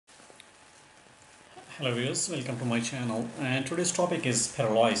Hello viewers, welcome to my channel, and today's topic is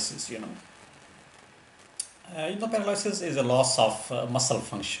paralysis. Paralysis is a loss of muscle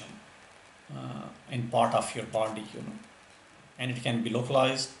function in part of your body, and it can be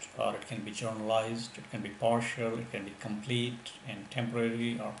localized or it can be generalized, it can be partial, it can be complete and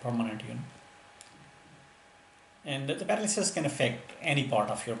temporary or permanent, And the paralysis can affect any part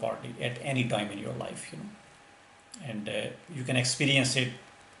of your body at any time in your life, and you can experience it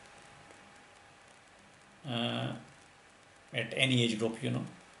at any age group,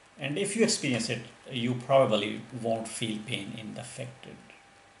 and if you experience it, you probably won't feel pain in the affected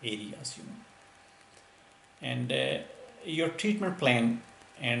areas, and your treatment plan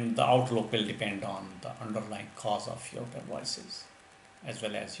and the outlook will depend on the underlying cause of your paralysis as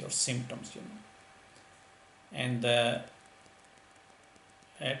well as your symptoms, and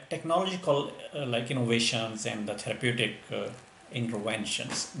technological innovations and the therapeutic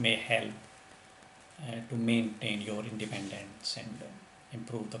interventions may help to maintain your independence and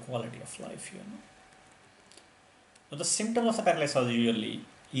improve the quality of life, So the symptoms of the paralysis are usually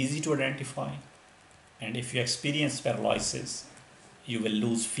easy to identify, and if you experience paralysis, you will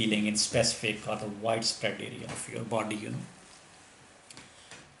lose feeling in specific or the widespread area of your body,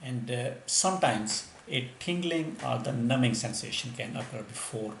 And sometimes a tingling or the numbing sensation can occur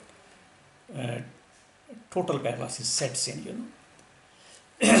before total paralysis sets in,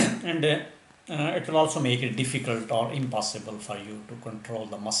 and it will also make it difficult or impossible for you to control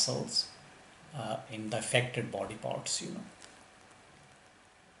the muscles in the affected body parts,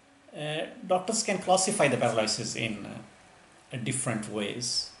 Doctors can classify the paralysis in different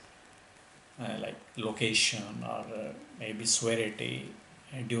ways, like location or maybe severity,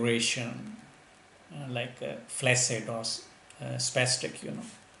 duration, flaccid or spastic,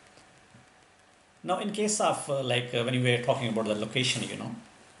 Now, in case of when we were talking about the location,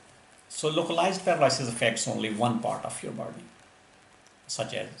 so localized paralysis affects only one part of your body,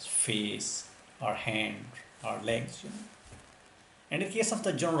 such as face or hand or legs, And in case of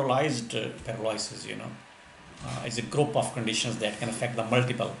the generalized paralysis, is a group of conditions that can affect the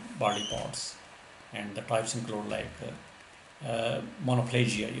multiple body parts, and the types include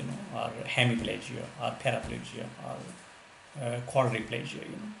monoplegia, or hemiplegia, or paraplegia, or quadriplegia,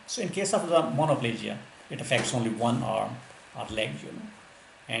 So in case of the monoplegia, it affects only one arm or leg,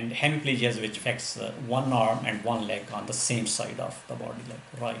 and hemiplegia, which affects one arm and one leg on the same side of the body, like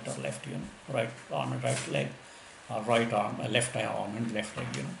right or left, right arm and right leg, or right arm, left arm and left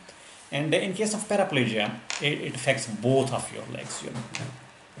leg, And in case of paraplegia, it affects both of your legs,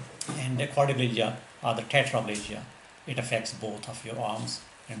 And the quadriplegia or the tetraplegia, it affects both of your arms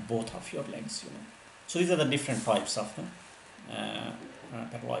and both of your legs, So these are the different types of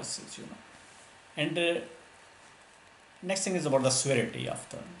paralysis, And next thing is about the severity of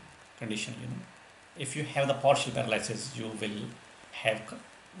the condition, If you have the partial paralysis, you will have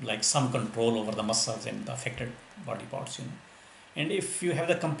some control over the muscles and the affected body parts, And if you have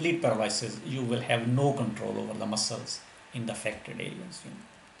the complete paralysis, you will have no control over the muscles in the affected areas,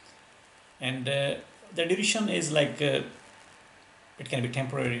 And the duration is it can be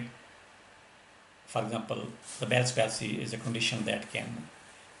temporary. For example, the Bell's palsy is a condition that can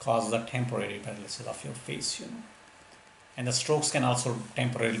cause the temporary paralysis of your face, And the strokes can also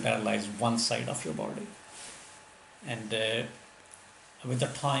temporarily paralyze one side of your body. And with the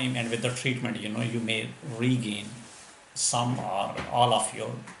time and with the treatment, you may regain some or all of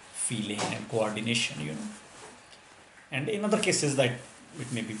your feeling and coordination, And in other cases, that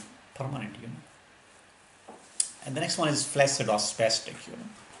it may be permanent, And the next one is flaccid or spastic,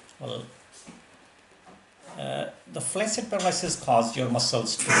 Well, the flaccid paralysis causes your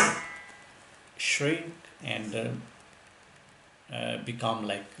muscles to shrink and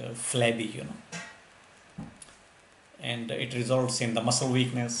become flabby, And it results in the muscle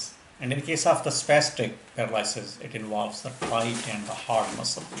weakness. And in case of the spastic paralysis, it involves the tight and the hard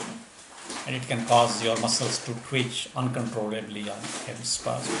muscle, And it can cause your muscles to twitch uncontrollably or have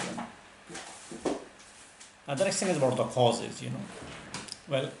spasms. The next thing is about the causes,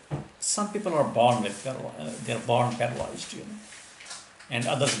 Well, some people are born with they're born paralyzed, And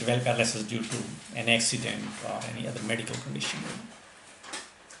others develop paralysis due to an accident or any other medical condition.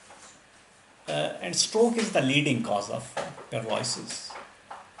 And stroke is the leading cause of paralysis,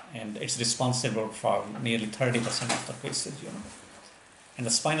 and it's responsible for nearly 30% of the cases, And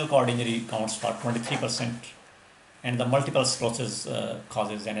the spinal cord injury counts for 23%, and the multiple sclerosis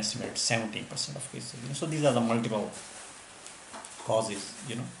causes an estimated 17% of cases. So these are the multiple causes,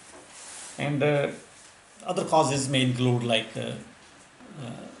 And other causes may include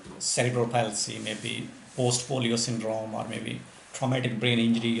cerebral palsy, maybe post-polio syndrome, or maybe traumatic brain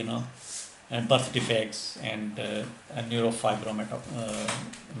injury, birth defects, and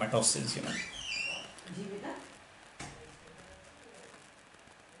neurofibromatosis, you know.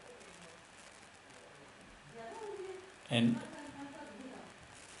 And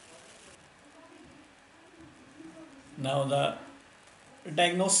now the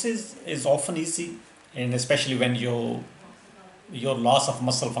diagnosis is often easy, and especially when your loss of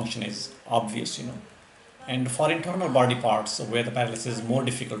muscle function is obvious, you know. And for internal body parts where the paralysis is more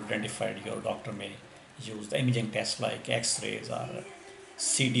difficult to identify, your doctor may use the imaging tests like X-rays or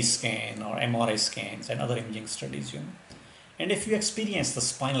CT scan or MRI scans and other imaging studies, you know. And if you experience the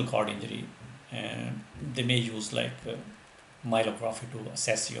spinal cord injury, they may use like myelography to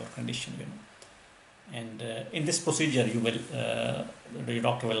assess your condition, you know. And in this procedure, the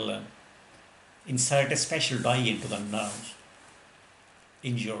doctor will insert a special dye into the nerves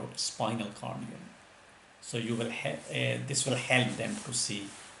in your spinal cord, you know. So you will this will help them to see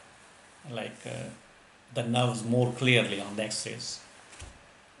like the nerves more clearly on the X-rays.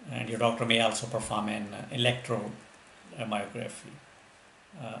 And your doctor may also perform an electromyography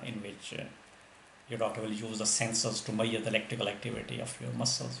in which your doctor will use the sensors to measure the electrical activity of your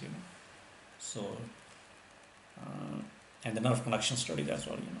muscles, you know. So and the nerve conduction studies as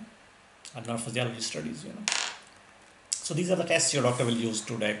well, you know, and nerve physiology studies, you know. So these are the tests your doctor will use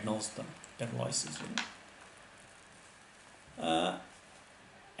to diagnose the paralysis, you know.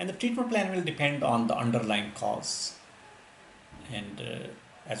 And the treatment plan will depend on the underlying cause and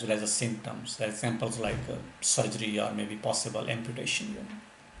as well as the symptoms. Examples like surgery or maybe possible amputation, you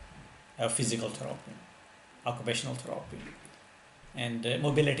know, physical therapy, occupational therapy, and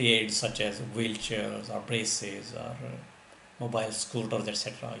mobility aids such as wheelchairs or braces or mobile scooters,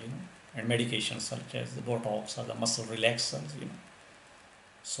 etc., you know, and medications such as the Botox or the muscle relaxers, you know.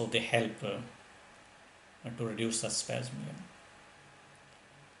 So they help to reduce the spasm, you know.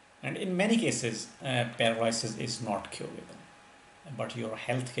 And in many cases, paralysis is not curable, but your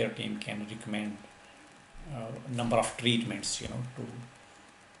healthcare team can recommend a number of treatments, you know, to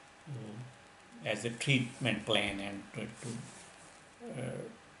as a treatment plan and to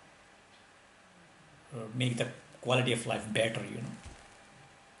make the quality of life better, you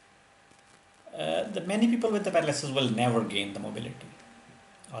know. The many people with the paralysis will never gain the mobility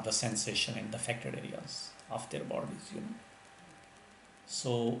or the sensation in the affected areas of their bodies, you know.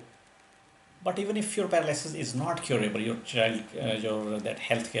 So, but even if your paralysis is not curable, your that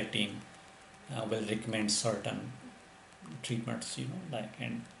healthcare team will recommend certain treatments, you know, like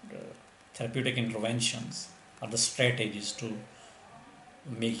and therapeutic interventions or the strategies to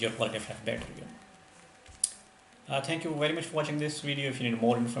make your quality of life better, you know. Thank you very much for watching this video. If you need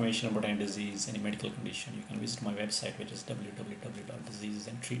more information about any disease, any medical condition, you can visit my website, which is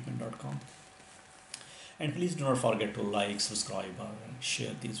www.diseasesandtreatment.com. And please do not forget to like, subscribe, or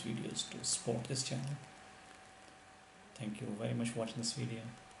share these videos to support this channel. Thank you very much for watching this video.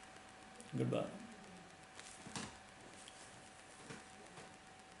 Goodbye.